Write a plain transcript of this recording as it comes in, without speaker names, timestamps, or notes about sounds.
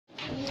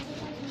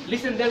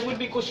Listen, there will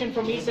be question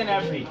from each and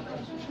every.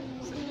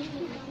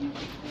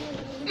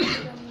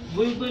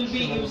 We will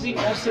be using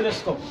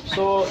oscilloscope.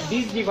 So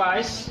this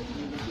device,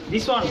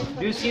 this one,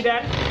 do you see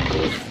that?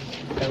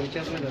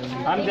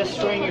 I'm just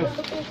showing you.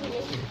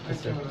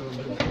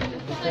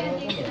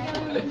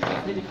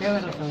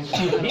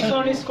 This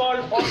one is called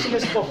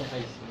oscilloscope.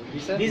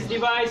 This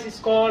device is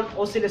called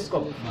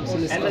oscilloscope.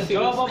 And the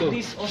job of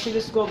this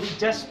oscilloscope is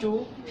just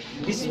to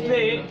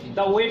display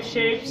the wave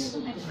shapes,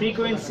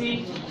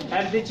 frequency,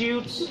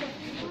 amplitudes,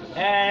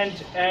 and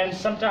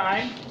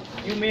sometimes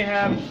you may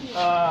have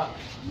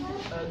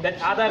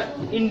that other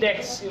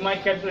index you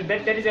might calculate.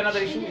 That is another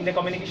issue in the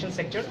communication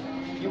sector.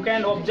 You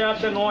can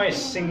observe the noise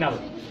signal,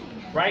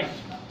 right?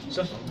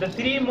 So the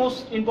three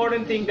most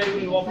important things that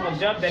we will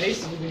observe, that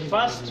is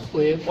first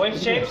wave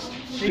shapes,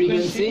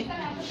 frequency,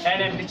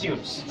 and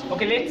amplitudes.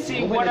 Okay, let's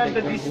see what are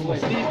these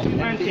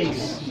different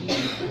things.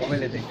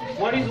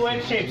 What is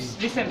wave shapes?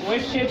 Listen,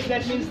 wave shapes,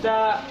 that means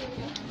the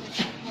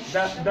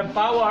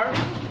power.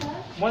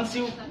 Once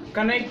you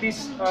connect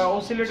this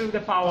oscillator with the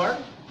power,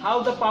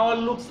 how the power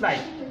looks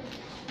like.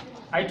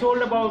 I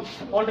told about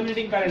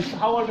alternating current. So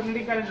how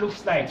alternating current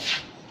looks like?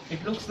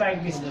 It looks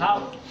like this.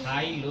 How?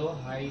 High, low,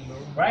 high, low.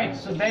 Right.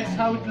 So that's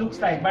how it looks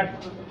like. But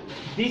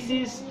this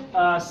is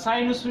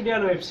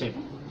sinusoidal wave shape.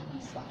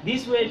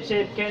 This wave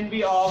shape can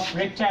be of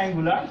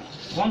rectangular.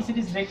 Once it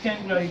is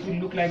rectangular, it will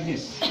look like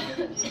this.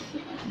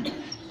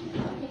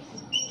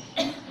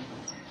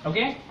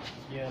 Okay?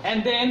 Yes.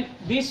 And then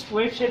this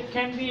wave shape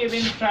can be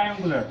even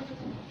triangular.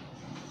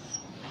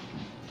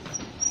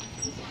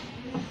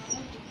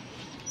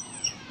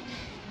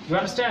 You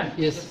understand?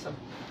 Yes.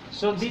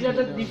 So these are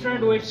the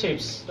different wave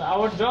shapes. So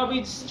our job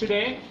is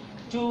today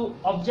to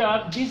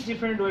observe these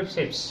different wave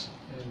shapes.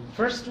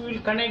 First we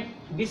will connect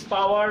this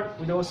power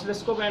with the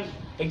oscilloscope, and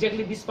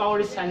exactly this power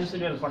is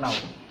sinusoidal for now.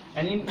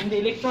 And in the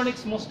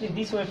electronics, mostly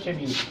this wave shape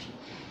used.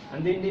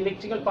 And then in the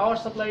electrical power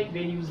supply,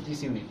 they use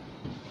this unit.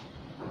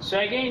 So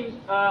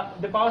again,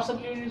 the power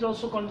supply unit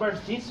also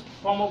converts this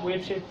form of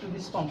wave shape to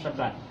this form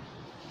sometimes.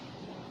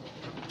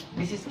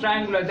 This is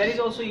triangular. That is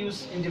also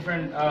used in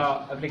different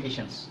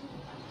applications.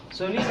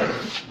 So listen.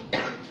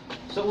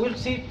 So we'll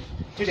see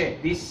today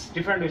this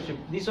different wave shape.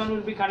 This one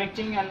will be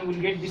connecting, and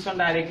we'll get this one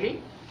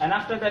directly. And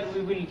after that,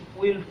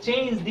 we'll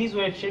change this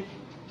wave shape,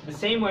 the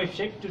same wave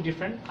shape, to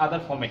different other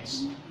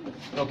formats.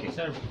 Okay.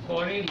 Sir,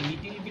 for a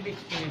little bit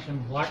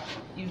explanation, what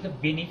is the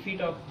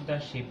benefit of the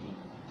shaping?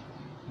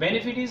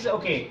 Benefit is,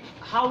 okay,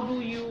 how do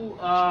you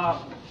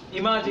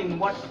imagine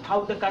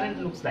how the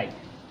current looks like?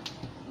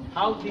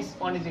 How this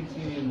one is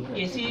actually looking?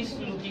 AC is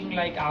looking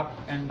like up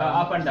and down.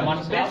 Up and down. One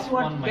That's plus,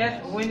 what. one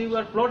That's minus. when you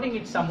are plotting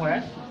it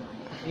somewhere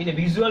in a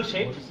visual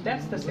shape.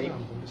 That's the same.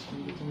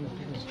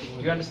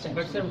 You understand?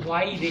 But sir,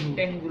 why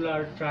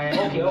rectangular,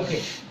 triangle?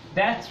 Okay.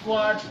 That's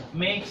what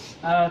makes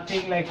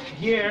thing like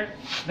here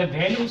the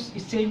values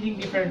is changing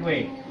different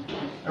way.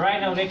 Right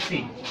now, let's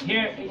see.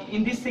 Here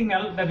in this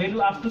signal, the value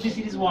up to this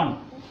is 1.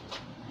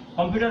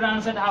 Computer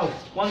answered how?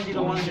 1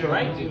 0 1 0,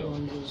 right?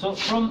 So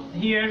from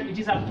here it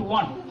is up to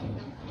 1.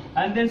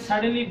 And then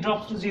suddenly it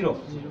drops to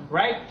 0,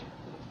 right?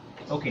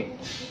 Okay.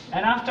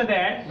 And after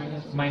that,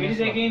 it is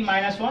again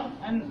 -1,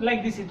 and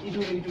like this it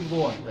will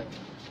go on.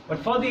 But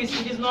for this,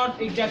 it is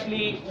not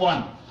exactly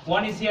 1.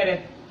 1 is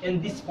here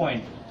in this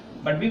point.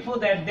 But before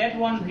that, that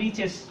one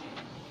reaches,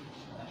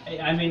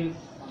 I mean,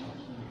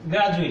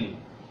 gradually.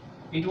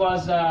 It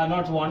was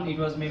not 1, it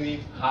was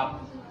maybe half.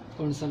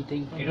 Point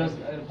something. It was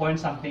point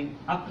something.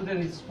 Up to then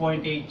it's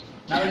 0.8.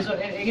 Now it's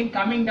again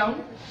coming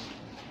down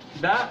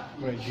the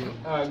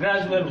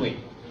gradual way.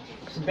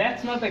 So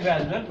that's not the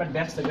gradual, but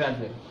that's the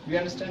gradual. You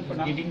understand for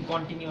now? Getting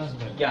continuous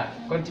value. Yeah,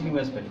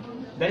 continuous value.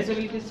 That is why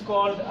it is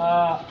called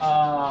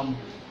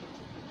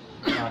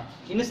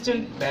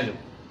instant value,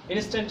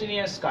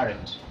 instantaneous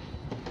current,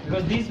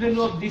 because this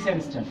value of this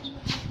instant.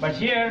 But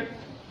here,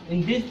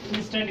 in this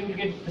instant, you will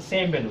get the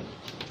same value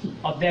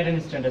of that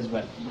instant as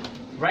well,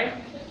 right?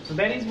 So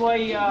that is why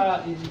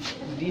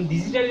in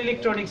digital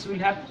electronics we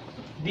will have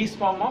this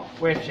form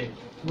of wave shape.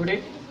 Got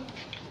it?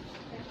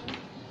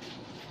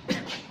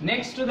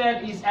 Next to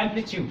that is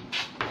amplitude.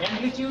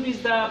 Amplitude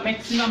is the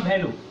maximum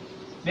value.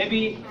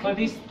 Maybe for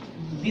this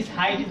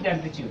height is the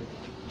amplitude.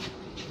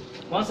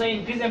 Once I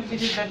increase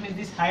amplitude, that means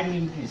this height will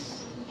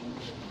increase.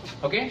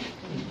 Okay?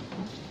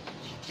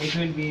 It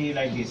will be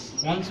like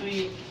this. Once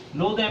we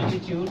lower the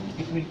amplitude,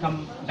 it will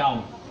come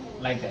down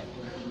like that.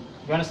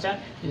 You understand?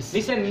 Yes.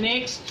 Listen,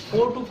 next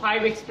 4 to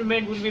 5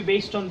 experiment will be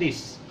based on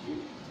this.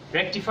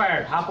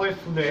 Rectifier, half wave,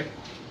 full wave,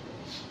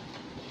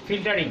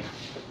 filtering,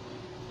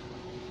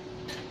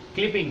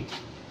 clipping,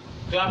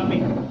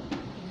 clamping,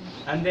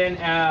 and then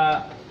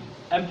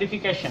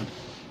amplification.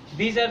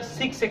 These are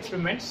 6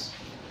 experiments.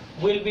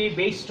 Will be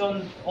based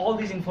on all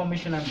this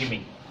information I'm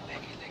giving.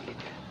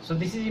 So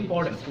this is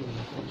important.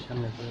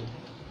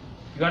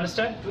 You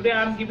understand? Today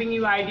I'm giving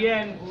you idea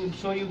and we'll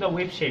show you the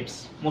wave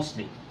shapes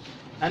mostly.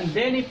 And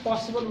then if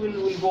possible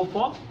we'll go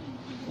for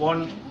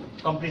one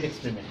complete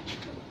experiment.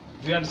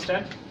 Do you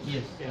understand?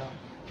 Yes. Yeah.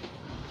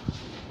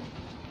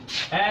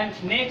 And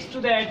next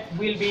to that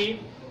will be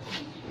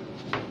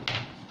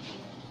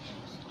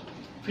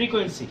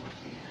frequency.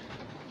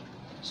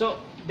 So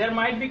there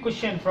might be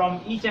question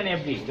from each and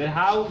every that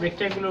how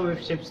rectangular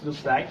wave shapes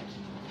looks like,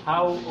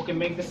 how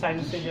make the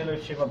sinusoidal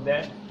wave shape of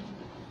that,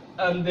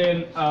 and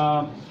then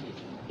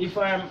if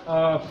I'm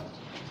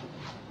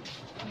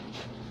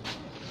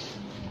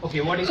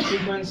what is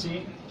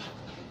frequency,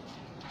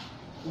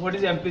 what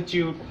is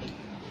amplitude,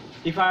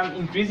 if I'm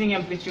increasing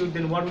amplitude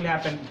then what will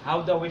happen,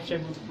 how the wave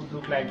shape would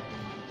look like,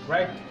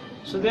 right?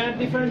 So there are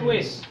different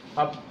ways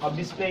of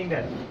displaying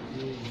that.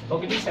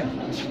 Okay, listen.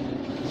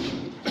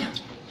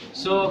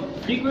 So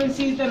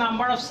frequency is the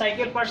number of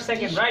cycle per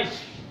second, right?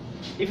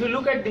 If you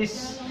look at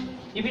this,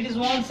 if it is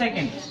 1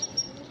 second,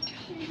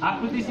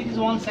 up to this it is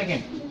 1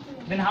 second,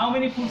 then how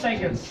many full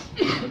cycles?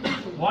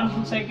 1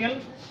 full cycle,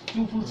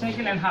 2 full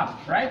cycle and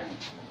half, right?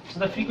 So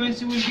the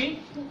frequency will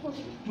be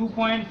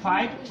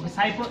 2.5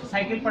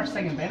 cycle per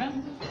second, right?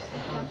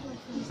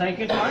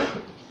 Cycle per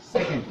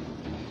second.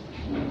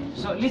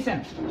 So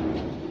listen.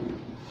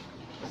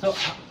 So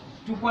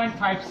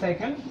 2.5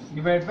 cycle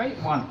divided by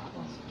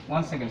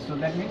 1 second. So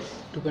that means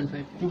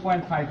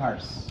 2.5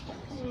 hertz.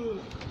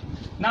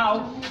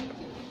 Now,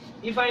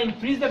 if I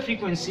increase the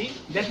frequency,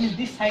 that means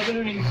this cycle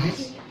will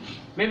increase.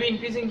 Maybe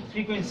increasing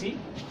frequency,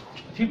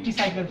 50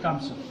 cycle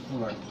comes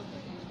over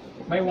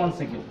by 1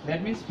 second.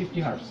 That means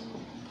 50 hertz.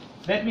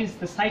 That means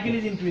the cycle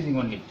is increasing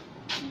only.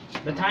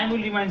 The time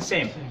will remain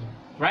same,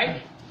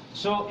 right?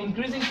 So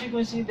increasing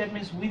frequency, that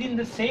means within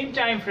the same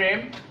time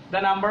frame, the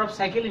number of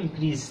cycle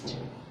increased.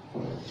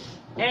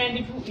 And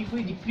if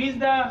we decrease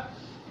the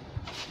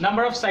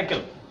number of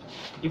cycle,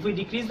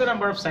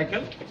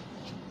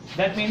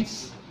 that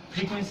means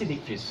frequency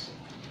decrease,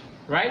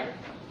 right?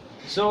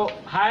 So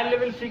higher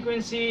level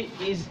frequency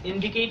is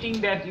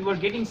indicating that you are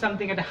getting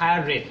something at a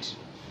higher rate,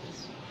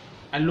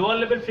 and lower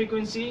level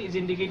frequency is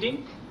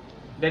indicating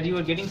that you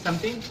are getting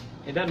something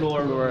at a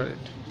lower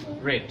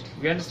rate.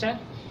 You understand?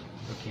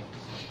 Okay.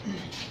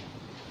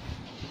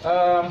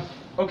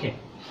 Okay.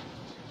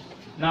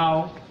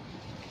 Now,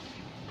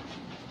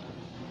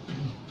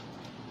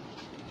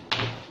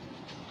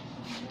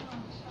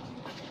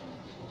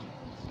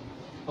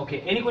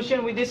 okay. Any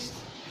question with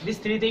these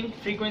three things: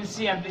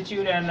 frequency,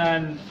 amplitude,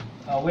 and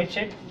wave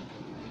shape?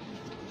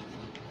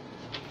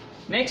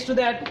 Next to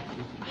that,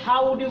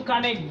 how would you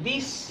connect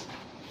this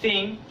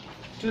thing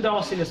to the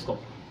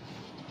oscilloscope?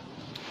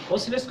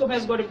 Oscilloscope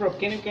has got a probe.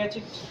 Can you catch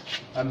it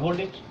and hold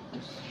it?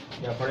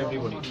 Yeah, for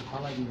everybody.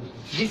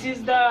 This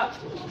is the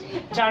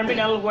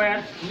terminal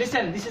where,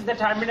 listen, this is the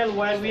terminal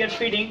where we are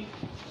feeding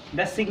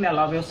the signal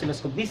of the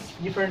oscilloscope. These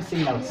different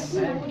signals.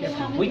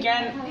 We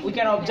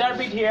can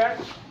observe it here.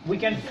 We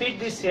can feed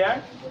this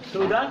here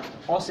through the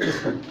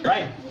oscilloscope,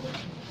 right?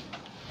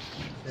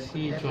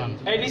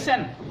 Hey,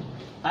 listen.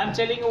 I'm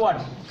telling you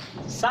what.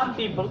 Some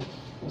people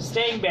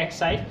staying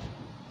backside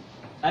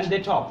and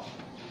they talk.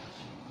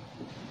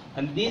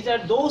 And these are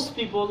those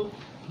people,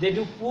 they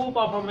do poor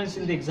performance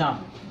in the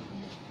exam.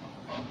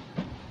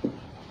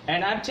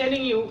 And I'm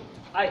telling you,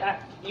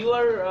 you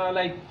are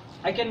like,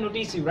 I can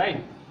notice you,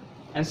 right?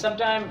 And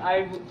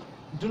sometimes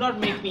do not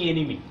make me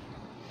enemy.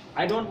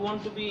 I don't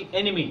want to be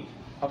enemy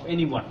of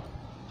anyone.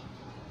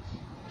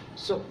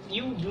 So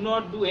you do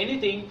not do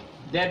anything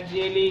that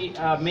really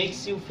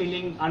makes you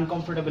feeling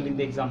uncomfortable in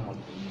the exam hall.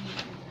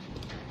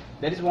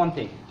 That is one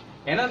thing.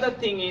 Another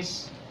thing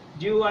is,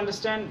 do you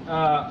understand?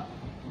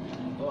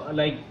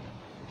 Like,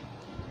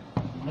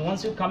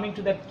 once you're coming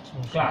to that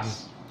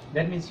class,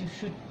 that means you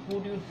should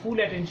put your full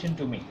attention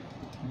to me.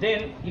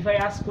 Then if I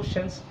ask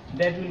questions,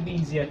 that will be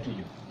easier to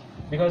you,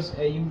 because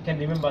you can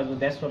remember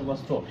that's what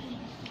was told.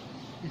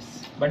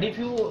 Yes. But if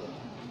you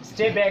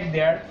stay back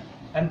there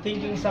and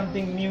thinking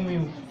something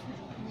new,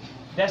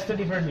 that's the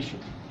different issue.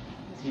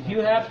 If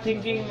you have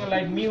thinking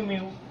like new,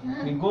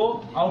 you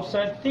go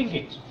outside, think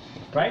it,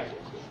 right?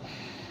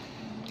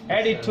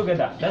 Add it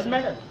together, doesn't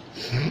matter.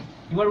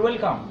 You are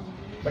welcome,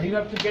 but you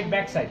have to get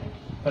backside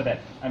for that.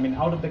 I mean,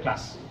 out of the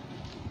class.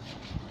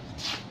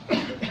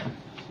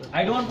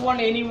 I don't want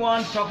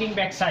anyone talking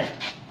backside.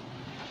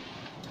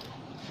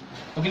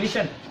 Okay,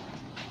 listen.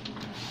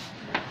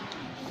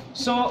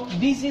 So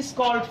this is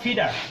called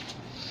feeder.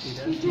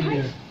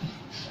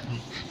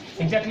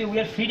 Exactly, we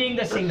are feeding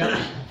the signal,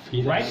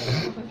 right?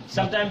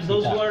 Sometimes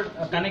those who are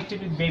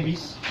connected with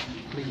babies,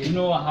 you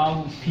know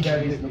how feeder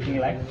is looking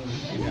like,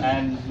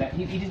 and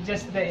it is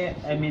just the.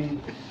 I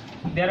mean,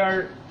 there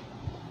are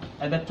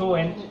at the toe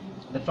end,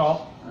 the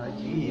top,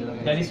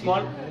 that is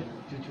called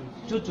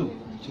tutu.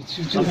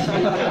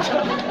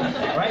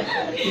 Right?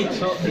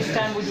 So this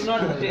time we do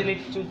not tell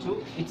it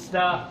tutu. It's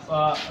the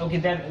okay.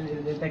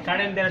 The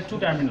current, there are two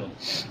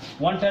terminals.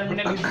 One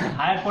terminal is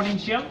higher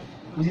potential,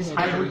 which is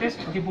high voltage.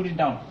 Okay, put it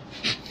down.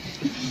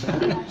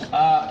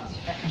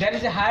 There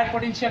is a higher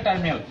potential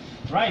terminal,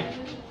 right?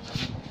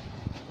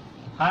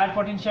 Higher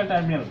potential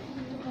terminal,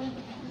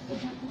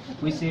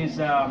 which is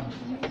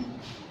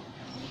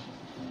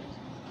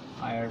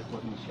higher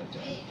potential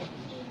terminal.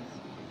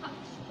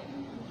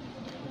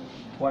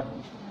 What?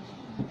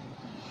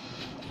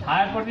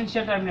 Higher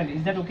potential terminal,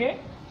 is that okay?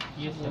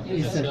 Yes, sir.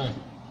 Yes, sir.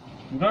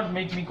 Do not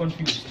make me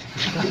confused.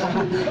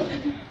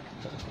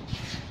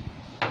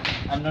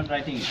 I'm not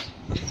writing it.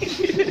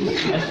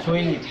 I'm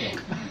showing it here.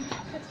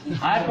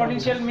 Higher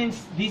potential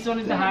means this one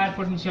is the higher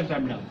potential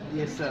terminal.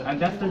 Yes, sir. And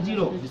that's the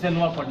 0, this is the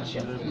lower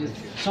potential. Yes.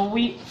 So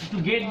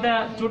to get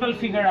the total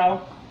figure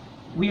out,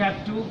 we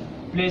have to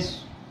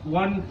place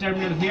one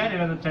terminal here,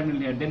 another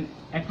terminal here. Then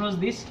across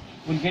this,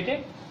 we'll get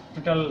a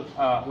total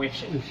wave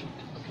shape.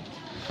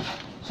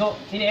 So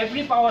in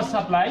every power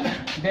supply,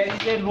 there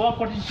is a lower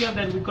potential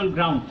that we call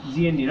ground,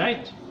 GND,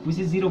 right? Which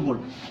is 0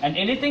 volt. And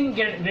anything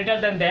greater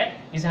than that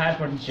is higher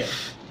potential.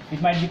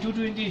 It might be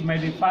 220, it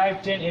might be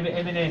 5, 10,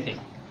 even anything.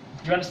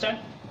 Do you understand?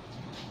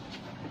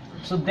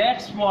 So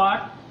that's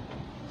what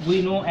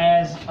we know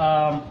as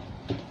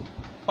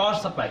power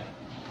supply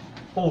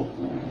port.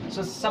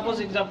 So suppose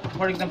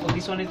for example,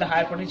 this one is the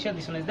higher potential,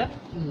 this one is the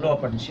lower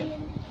potential.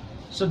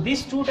 So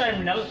these two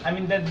terminal, I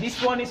mean that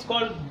this one is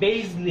called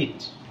base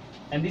lit,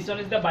 and this one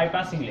is the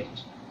bypassing lit,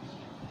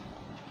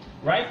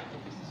 right?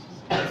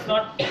 It's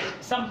not,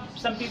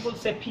 some people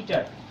say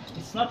feeder.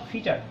 It's not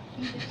feeder,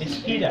 it's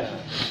feeder.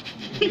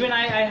 Even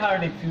I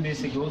heard it a few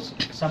days ago,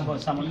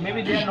 someone,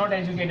 maybe they are not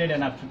educated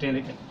enough to tell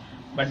it,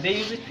 but they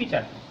use it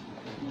feeder.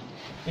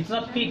 It's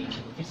not feed,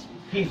 it's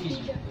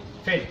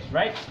fed,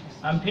 right?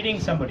 I'm feeding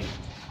somebody.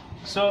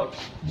 So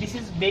this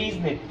is base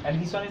lit, and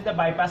this one is the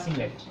bypassing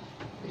lit.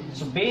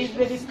 So base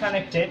lit is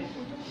connected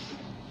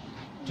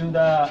to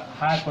the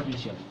higher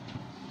potential,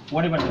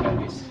 whatever the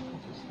value is.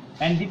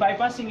 And the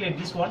bypassing lit,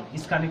 this one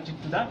is connected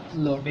to the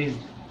Low. base,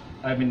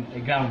 I mean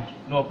ground,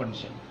 lower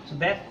potential. So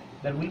that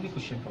will be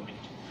question from it.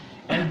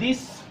 And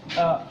this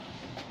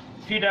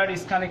feeder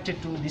is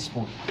connected to this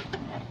port.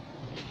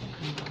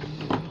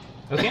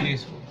 Okay?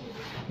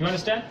 You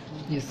understand?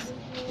 Yes.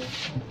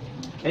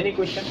 Any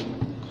question?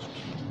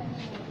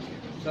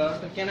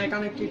 Sir, can I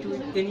connect it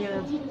with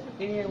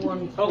any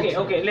one? Okay,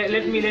 okay.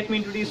 Let me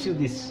introduce you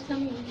this.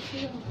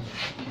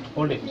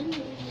 Hold it.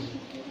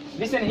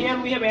 Listen, here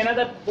we have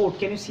another port.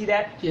 Can you see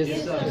that?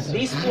 Yes, sir.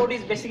 This port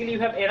is basically, you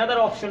have another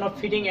option of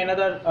feeding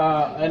another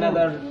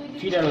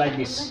feeder like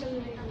this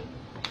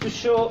to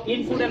show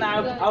input and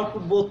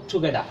output both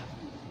together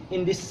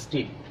in this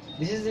state.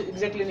 This is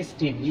exactly in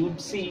state. You would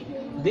see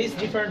these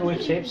different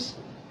wave shapes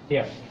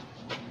here.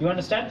 You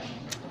understand?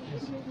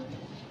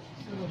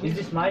 Is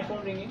this my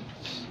phone ringing?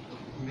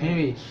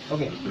 Maybe.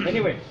 Okay.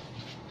 Anyway,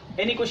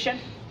 any question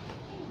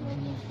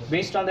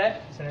based on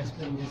that? Sir,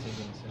 explain this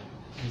again,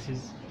 sir.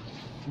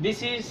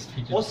 This is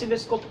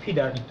oscilloscope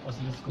feeder.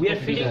 We are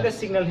feeding the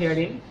signal here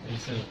in,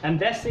 and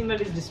that signal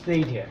is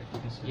displayed here.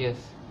 Yes.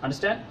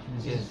 Understand?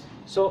 Yes.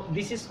 So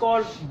this is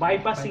called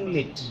bypassing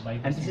lit,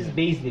 and this is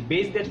base lit.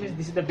 Base, that means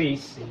this is the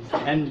base,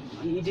 and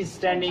it is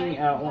standing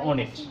on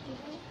it.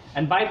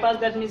 And bypass,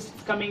 that means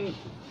it's coming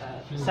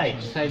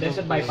side. There is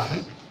a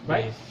bypass,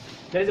 right?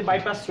 There is a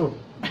bypass road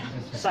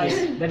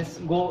side that is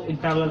go in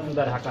parallel to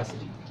the Dhaka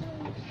city.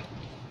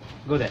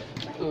 Go there.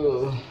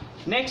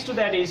 Next to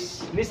that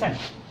is, listen.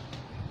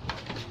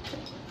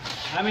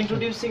 I'm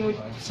introducing with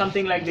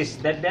something like this.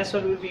 That's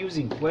what we'll be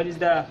using. Where is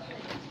the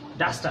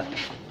duster?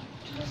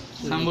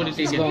 Somebody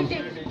take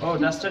it. Oh,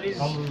 duster is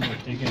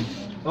taken.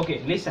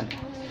 okay. Listen.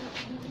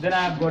 Then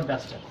I have got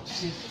duster.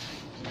 Is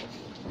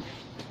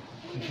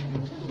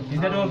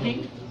that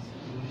working?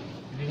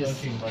 It is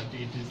working, but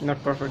it is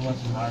Not perfect.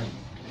 much hard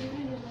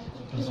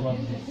to swap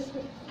this.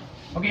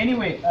 Okay.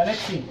 Anyway, let's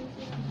see.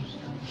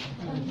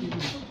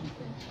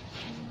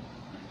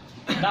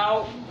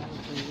 Now,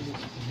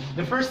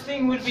 the first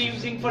thing we'll be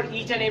using for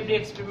each and every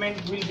experiment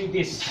will be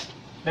this.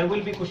 There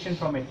will be question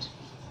from it.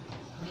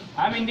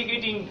 I'm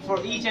indicating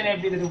for each and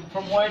every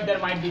from where there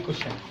might be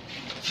question.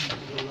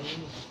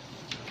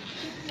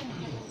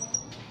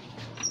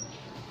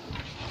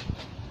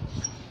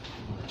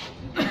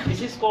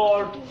 This is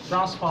called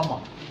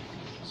transformer.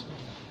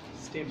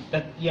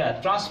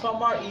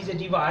 Transformer is a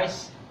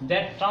device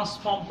that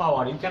transform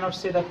power. You cannot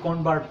say that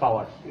convert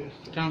power.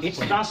 It's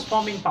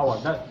transforming power.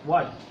 That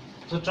what?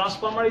 So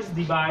transformer is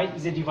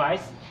a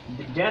device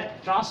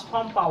that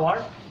transform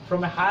power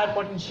from a higher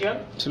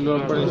potential To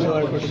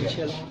lower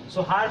potential.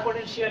 So higher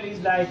potential is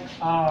like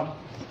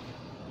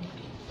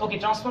okay,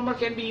 transformer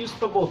can be used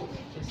for both.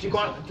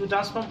 To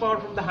transform power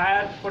from the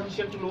higher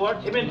potential to lower,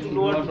 even to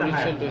lower to the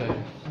higher.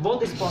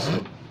 Both is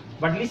possible.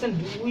 But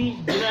listen, we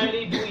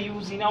generally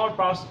use in our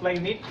power supply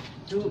unit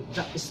to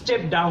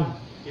step down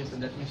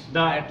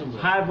the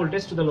higher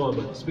voltage to the lower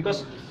voltage,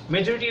 because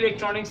majority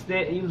electronics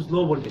they use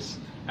low voltage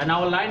and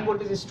our line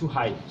voltage is too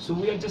high. So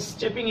we are just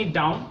stepping it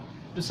down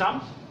to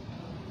some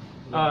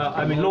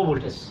low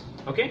voltage.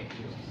 Okay?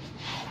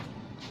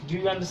 Do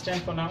you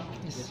understand for now?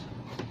 Yes.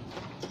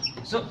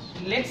 So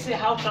let's say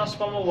how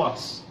transformer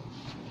works.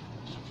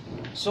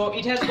 So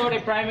it has got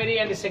a primary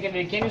and a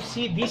secondary. Can you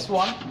see this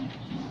one?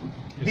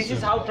 This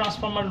is how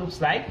transformer looks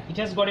like. It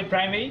has got a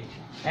primary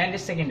and a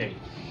secondary,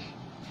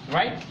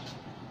 right?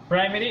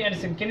 Primary and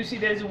secondary. Can you see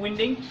there is a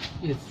winding?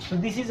 Yes. So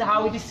this is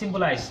how it is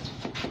symbolized.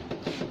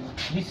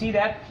 You see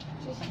that?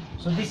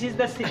 So this is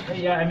the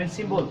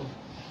symbol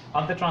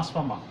of the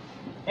transformer,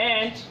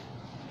 and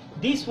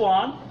this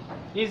one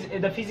is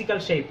the physical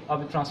shape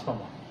of the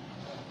transformer.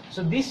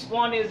 So this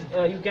one is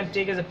you can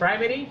take as a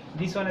primary,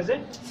 this one as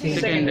a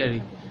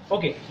secondary.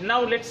 Okay,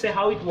 now let's say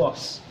how it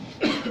works.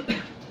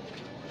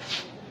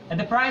 At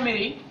the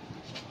primary,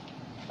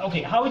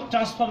 okay, how it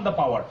transforms the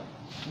power.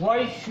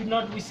 Why should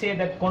not we say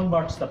that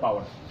converts the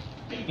power?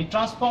 It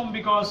transforms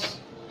because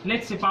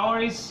let's say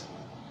power is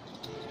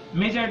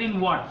measured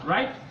in watt,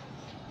 right?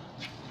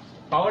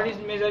 Power is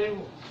measured in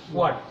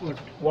what?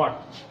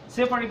 Watt.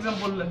 Say for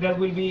example there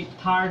will be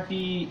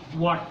 30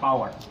 watt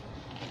power.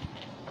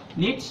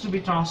 Needs to be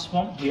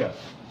transformed here.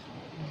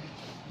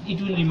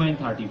 It will remain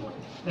 30 watt.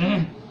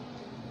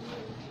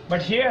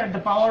 But here the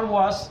power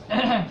was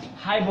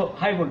high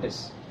voltage.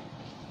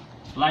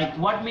 Like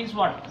what means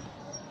what?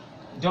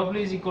 W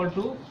is equal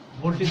to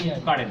voltage into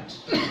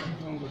current.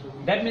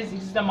 That means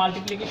this is the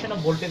multiplication of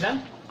voltage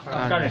and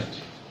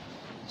current.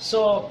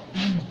 So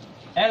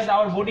as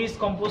our body is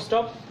composed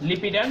of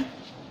lipid and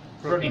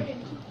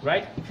protein,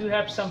 right? If you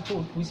have some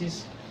food which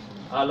is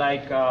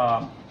like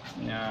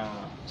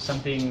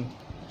something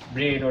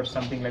bread or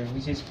something like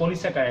which is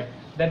polysaccharide,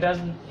 that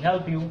doesn't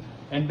help you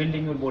in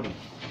building your body,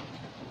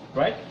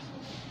 right?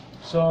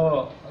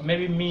 So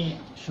maybe me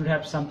should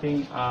have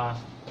something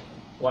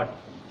what?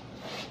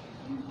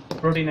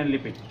 Protein and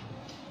lipid,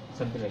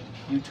 something like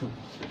that. You too.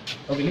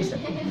 Okay, listen.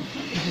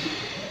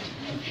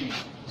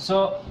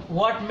 So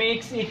what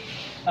makes it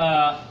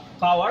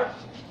power?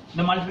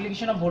 The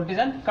multiplication of voltage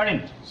and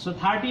current. So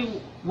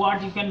 30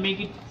 watt you can make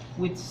it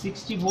with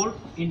 60 volt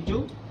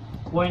into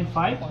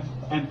 0.5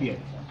 ampere.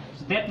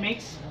 So that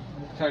makes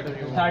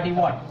 30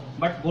 watt.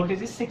 But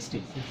voltage is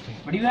 60.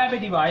 But you have a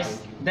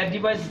device. That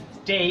device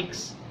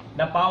takes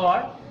the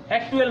power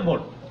at 12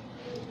 volt.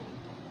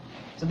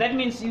 So that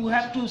means you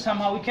have to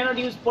somehow, we cannot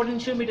use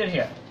potentiometer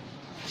here.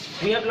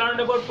 We have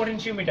learned about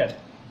potentiometer.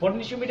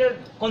 Potentiometer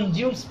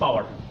consumes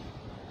power.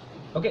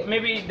 Okay,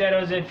 maybe there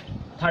was a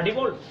 30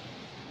 volt,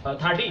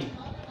 30.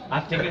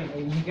 I've taken.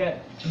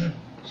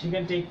 She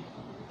can take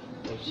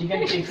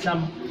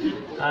some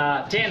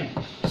 10.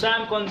 So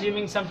I'm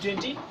consuming some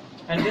 20,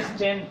 and this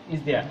 10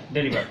 is there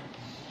delivered.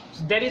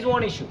 So that is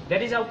one issue.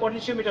 That is how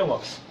potentiometer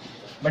works.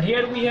 But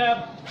here we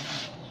have,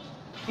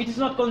 it is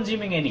not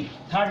consuming any.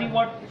 30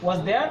 watt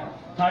was there.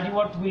 30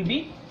 watt will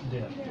be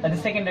there at the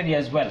secondary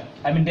as well.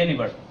 I mean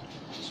delivered.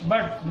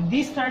 But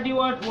this 30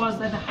 watt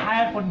was at a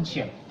higher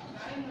potential.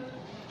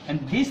 And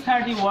this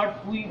 30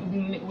 watt we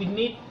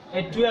need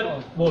a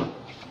 12 volt.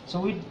 So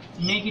we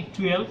make it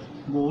 12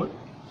 volt.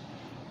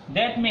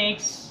 That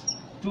makes,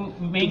 to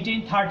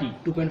maintain 30,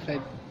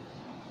 2.5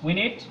 we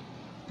need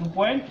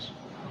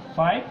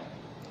 2.5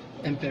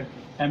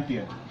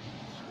 ampere.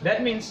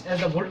 That means as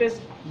the voltage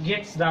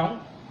gets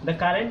down, the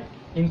current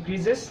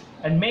increases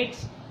and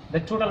makes the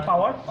total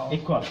power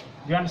equal.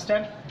 Do you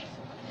understand?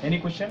 Any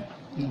question?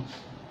 No.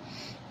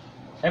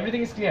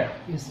 Everything is clear?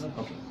 Yes.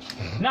 Okay.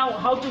 Now,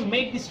 how to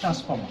make this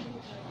transformer?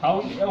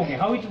 How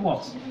it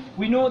works?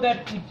 We know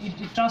that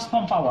it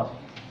transforms power.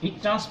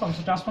 It transforms.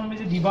 So transformer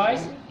is a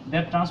device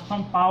that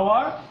transforms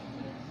power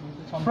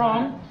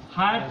from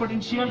higher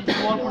potential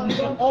to lower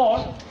potential,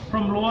 or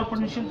from lower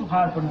potential to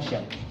higher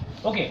potential.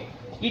 Okay.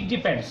 It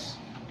depends.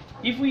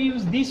 If we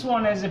use this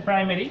one as a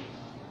primary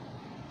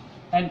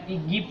and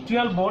it give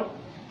 12 volt,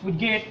 we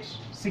get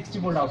 60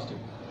 volt output.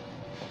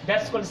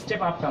 That's called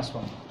step up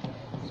transformer.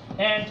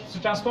 And so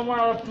transformer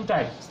are of two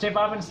types: step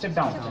up and step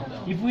down.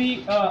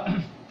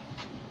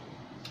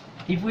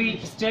 If we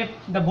step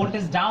the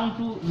voltage down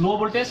to low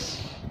voltage,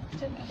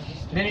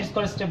 then it's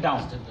called step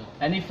down.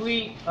 And if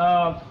we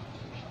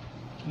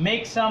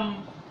make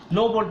some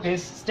low voltage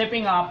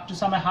stepping up to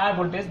some higher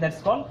voltage,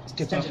 that's called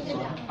step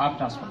up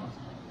transformer.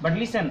 But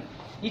listen,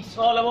 it's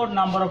all about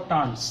number of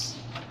turns,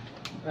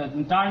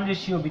 turn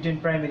ratio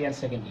between primary and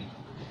secondary.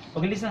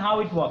 Okay, listen how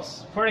it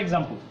works. For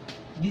example,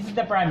 this is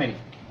the primary.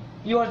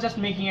 You are just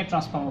making a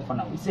transformer for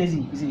now. It's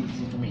easy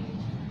to make.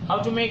 How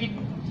to make it?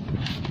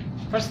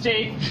 First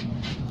take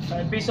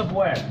a piece of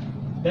wire.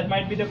 That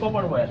might be the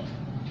copper wire.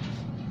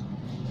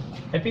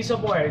 A piece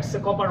of wire. It's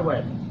a copper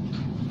wire.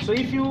 So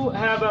if you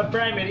have a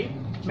primary,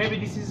 maybe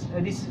this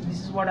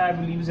is what I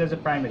will use as a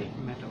primary.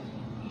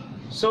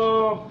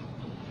 So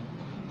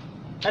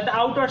at the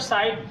outer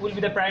side will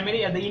be the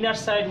primary, at the inner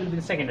side will be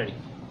the secondary.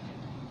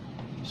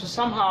 So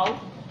somehow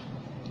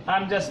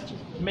I'm just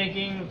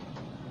making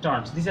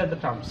turns. These are the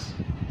turns.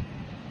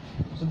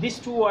 So these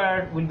two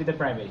wire will be the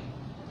primary,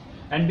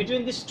 and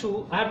between these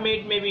two I have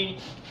made maybe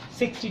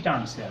 60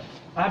 turns here.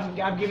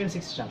 I've given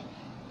 60 turns.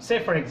 Say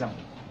for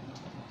example,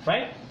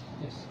 right?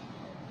 Yes.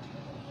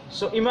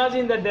 So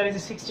imagine that there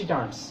is 60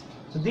 turns.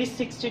 So these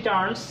 60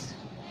 turns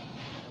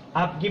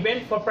I have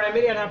given for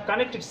primary, and I have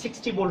connected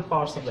 60 volt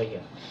power supply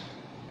here.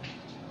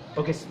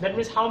 Okay, so that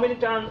means how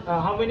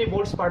many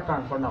volts per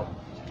turn for now?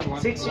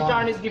 60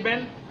 turn is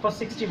given for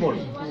 60 volt.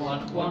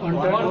 1 volt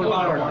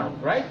per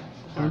turn, right?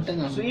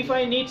 So if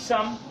I need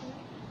some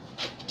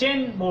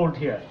 10 volt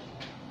here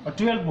or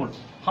 12 volt,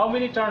 how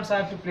many turns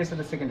I have to place at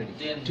the secondary?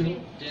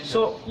 10.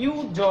 So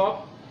your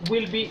job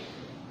will be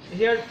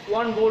here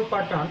 1 volt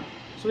per turn.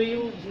 So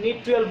you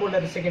need 12 volt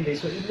at the secondary.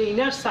 So in the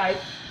inner side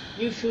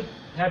you should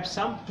have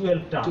some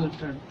 12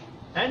 turn.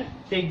 and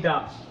take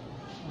the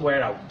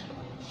wire out.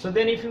 So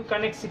then if you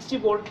connect 60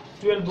 volt,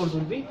 12 volt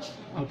will be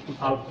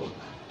output,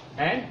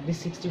 and this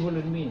 60 volt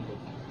will be input.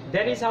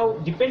 That is how,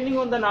 depending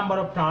on the number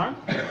of turn,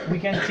 we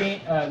can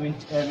change,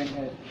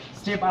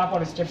 step up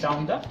or step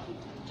down the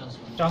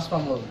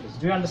transformer voltage.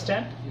 Do you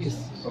understand?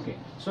 Yes. Okay.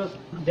 So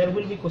there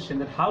will be question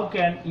that how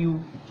can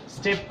you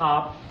step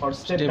up or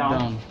step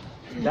down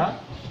the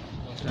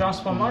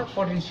transformer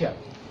potential,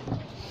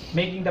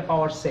 making the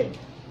power same.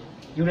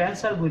 Your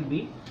answer will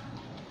be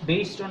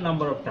based on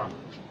number of turn.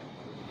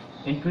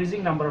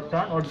 Increasing number of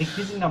turn or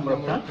decreasing number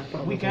of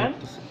turn, we can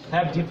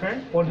have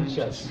different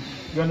potentials.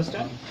 You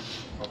understand?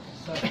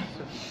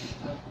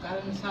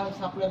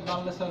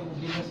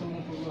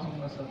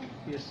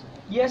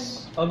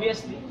 Yes,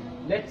 obviously.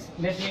 Let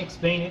me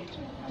explain it.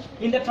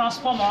 In the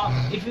transformer,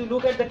 if you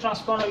look at the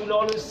transformer, you will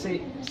always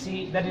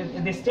see that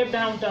in the step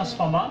down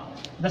transformer,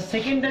 the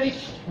secondary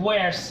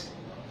wires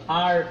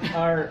are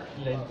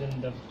Less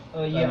than the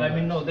yeah, I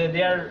mean no,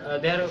 their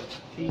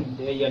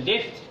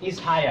depth is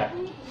higher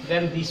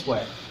than this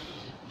wire.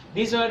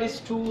 This wire is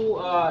too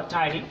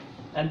tiny,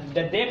 and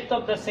the depth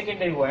of the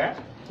secondary wire.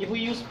 If we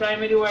use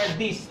primary wire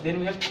this, then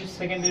we have to use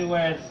secondary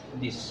wire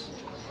this.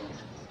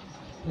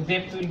 The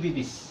depth will be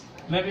this,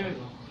 maybe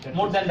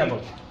more than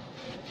double,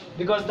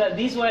 because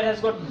this wire has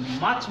got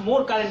much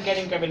more current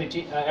carrying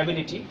capability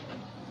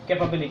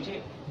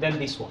than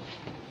this one.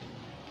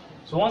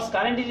 So once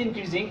current is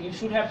increasing, you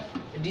should have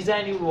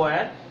designed your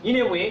wire in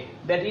a way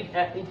that it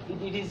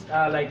is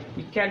like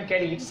it can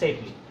carry it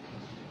safely.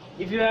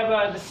 If you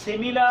have the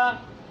similar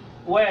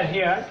wire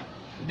here,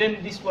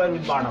 then this wire will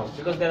burn out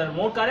because there are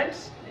more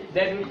currents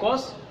that will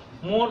cause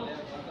more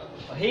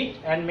heat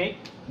and make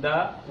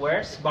the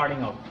wires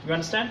burning out. You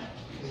understand?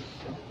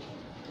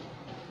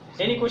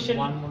 Any question?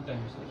 One more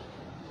time, sir.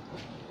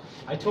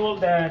 I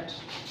told that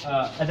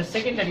at the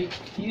secondary,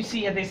 you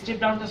see at the step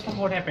down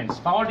transformer what happens?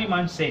 Power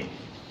remains same.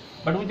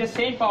 But with the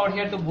same power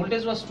here, the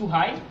voltage was too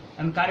high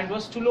and current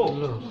was too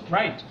low,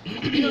 right?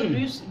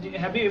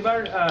 Have you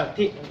ever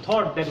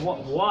thought that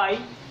why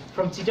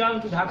from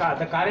Chittagong to Dhaka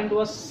the current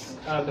was,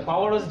 the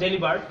power was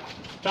delivered,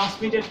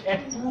 transmitted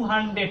at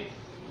 200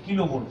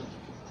 kilovolt.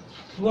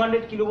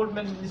 200 kilovolt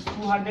means this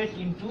 200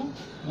 into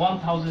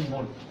 1000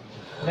 volt.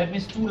 That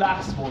means 2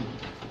 lakhs volt.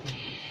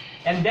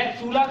 And that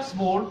 2 lakhs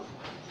volt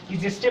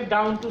is a step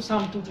down to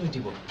some 220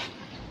 volt.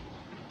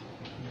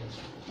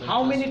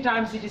 How many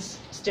times it is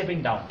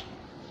stepping down?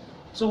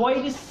 So why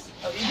it is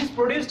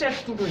produced at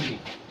 220?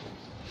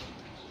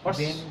 Or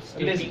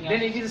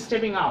Then it is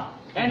stepping up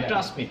and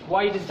transmit.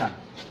 Why it is done?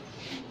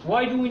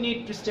 Why do we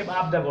need to step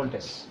up the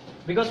voltage?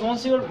 Because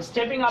once you are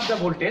stepping up the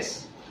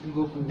voltage,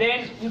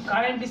 then your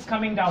current is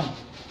coming down.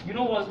 You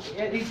know what?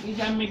 If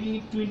I am making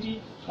it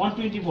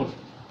 120 volt,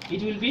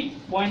 it will be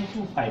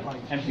 0.25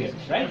 ampere,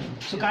 right?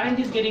 So current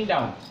is getting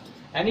down,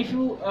 and if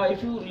you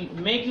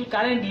make your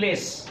current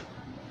less,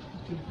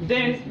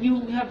 then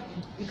you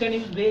can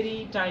use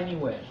very tiny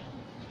wire.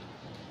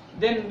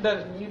 Then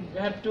you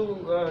have to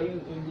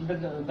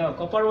the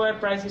copper wire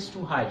price is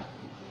too high,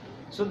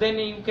 so then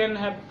you can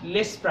have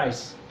less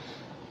price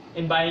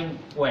in buying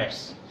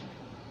wires,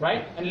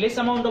 right? And less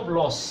amount of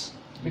loss,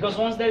 because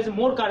once there is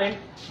more current,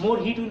 more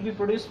heat will be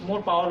produced,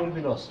 more power will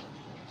be lost.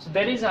 So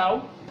that is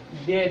how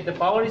the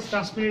power is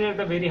transmitted at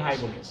a very high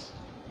voltage.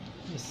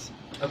 Yes.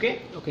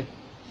 Okay. Okay.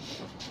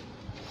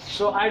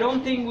 So I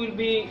don't think we'll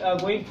be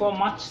going for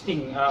much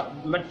thing,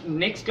 but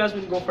next class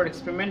we'll go for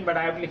experiment. But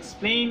I will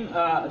explain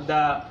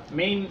the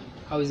main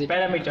How is it?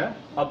 parameter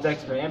of the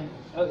experiment.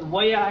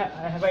 Why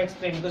have I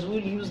explained? Because we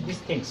will use these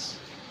things.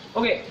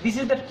 Okay, this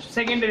is the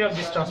secondary of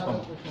this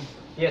transformer.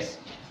 Yes.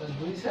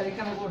 দুই sir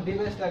এখানে কোন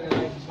device লাগে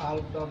like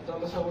valve top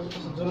তাহলে সব ওটা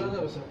কিছু জ্বলে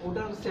যাবে স্যার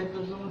ওটার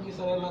সেটের জন্য কি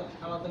স্যার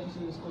আলাদা কিছু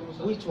ইউজ করব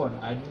sir Which one?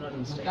 I do not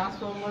understand.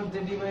 Transformer যে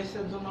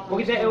ডিভাইসের জন্য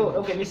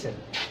Okay, listen.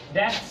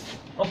 That's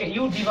okay.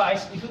 You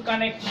device, if you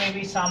connect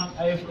maybe some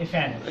a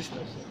fan,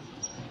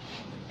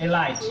 a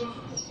light,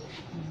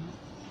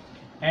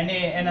 and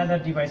another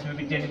device,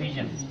 maybe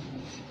television.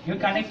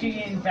 You're connecting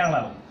in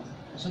parallel,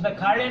 so the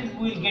current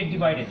will get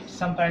divided.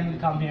 Some current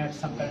will come here,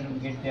 some current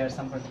will get there,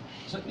 some current.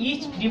 So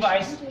each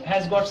device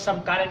has got some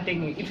current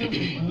technique. If you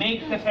make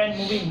the fan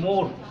moving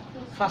more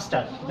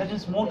faster, that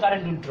means more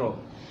current will draw.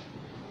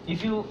 If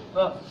you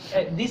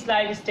this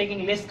light is taking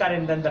less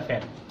current than the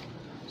fan,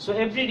 so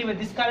every device,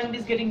 this current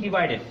is getting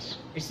divided.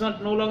 It's not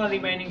no longer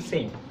remaining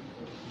same,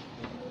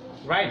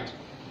 right?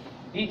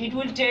 It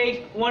will take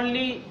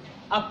only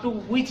up to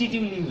which it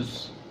will use.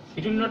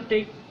 It will not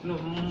take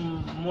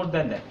more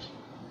than that.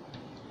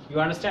 You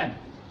understand?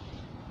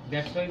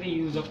 That's why the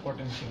use of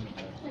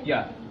potentiometer.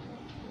 Yeah.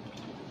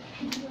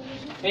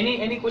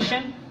 Any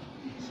question?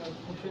 Sir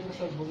কোশ্চেনটা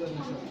sir বুঝেন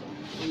না sir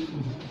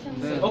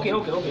Okay.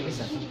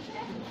 Listen.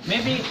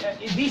 Maybe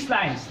these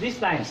lines,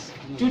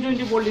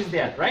 220 volt is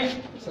there, right?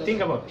 Think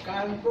about it.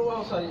 Current প্রবাহ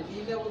sir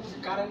এটা বলতে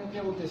current কে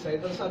বলতে sir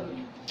এটা sir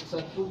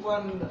sir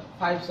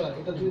 2.5 sir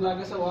এটা দুই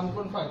লাগে স্যার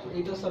 1.5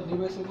 এটা স্যার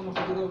ডিভাইসের কোনো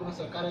ক্ষতি করবে না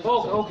sir current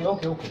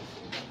Okay.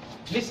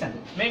 Listen,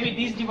 maybe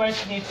this device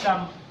needs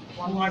some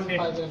 200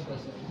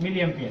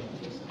 milliampere.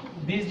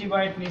 This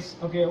divide means,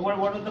 okay, what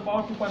was the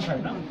power?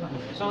 2.5, no?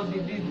 So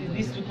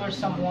this requires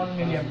some 1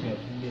 milliampere.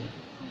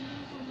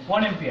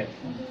 1 ampere.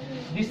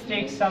 This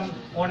takes some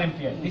 1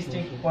 ampere. This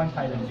takes 0.5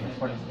 ampere,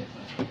 for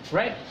example.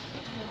 Right?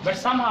 But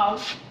somehow,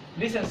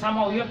 listen,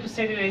 somehow you have to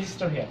set a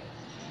resistor here.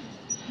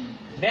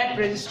 That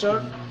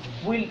resistor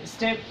will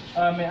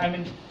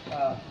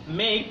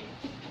make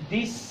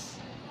this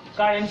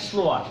current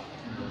slower.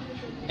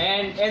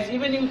 And as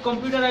even in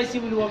computer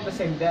IC will work the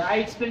same. I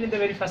explained in the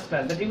very first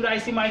class that your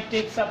IC might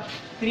take up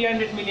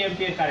 300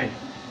 milliampere current,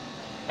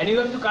 and you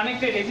have to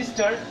connect a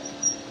resistor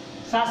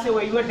such a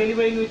way you are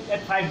delivering it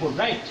at 5 volt,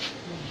 right?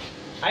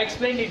 I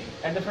explained it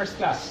at the first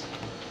class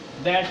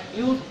that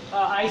your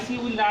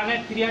IC will run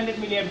at 300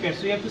 milliampere.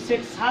 So you have to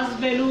set such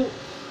value,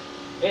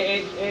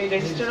 a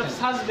resistor of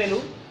such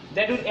value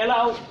that will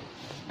allow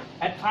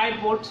at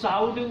 5 volts. So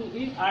how do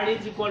we? R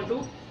is equal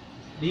to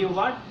V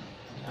over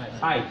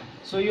I.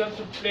 So you have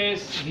to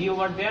place V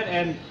over there,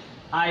 and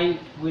I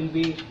will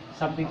be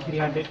something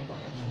 300.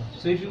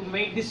 So if you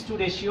make this two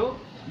ratio,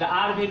 the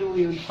R value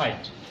we will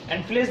find,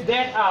 and place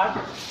that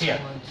R here,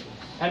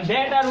 and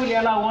that R will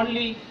allow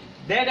only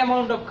that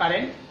amount of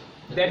current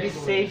that is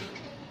safe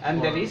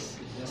and that is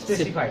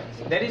specified.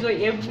 That is why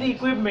every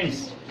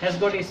equipment has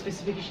got a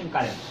specification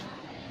current.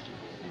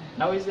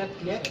 Now is that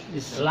clear?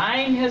 This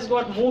line has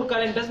got more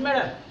current, doesn't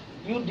matter.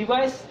 You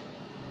device,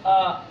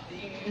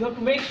 you have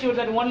to make sure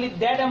that only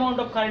that amount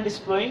of current is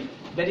flowing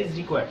that is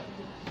required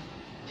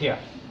here.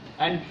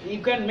 And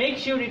you can make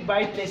sure it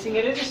by placing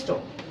a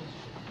resistor,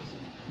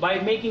 by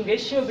making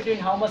ratio between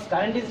how much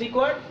current is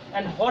required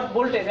and what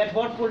voltage, at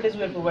what voltage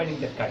we are providing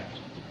that current.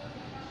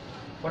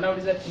 For now,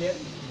 is that clear?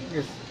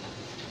 Yes.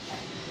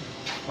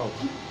 Oh.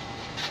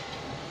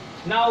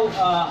 Now,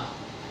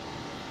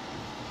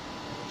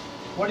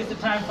 what is the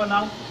time for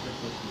now?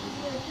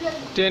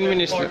 10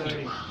 minutes left.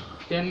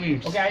 10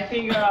 minutes. Okay, I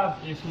think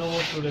If no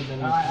more today,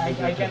 then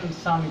I can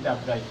sum it up,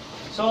 right?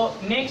 So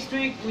next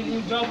week,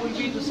 your job will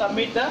be to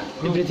submit the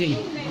Everything.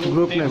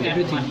 Group name.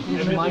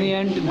 Everything. Money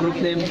and group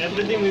name.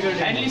 everything we will do.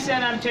 And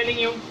listen, I'm telling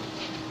you,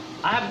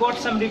 I have got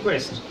some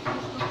requests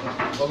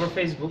over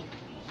Facebook.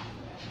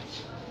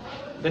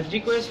 The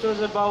request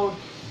was about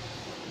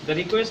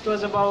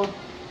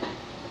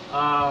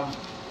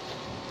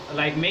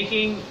like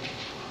making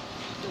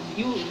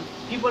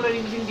people are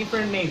using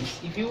different names.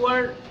 If you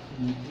are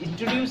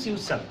introduce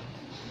yourself,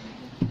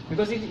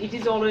 because it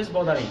is always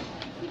bothering.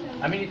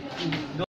 I mean,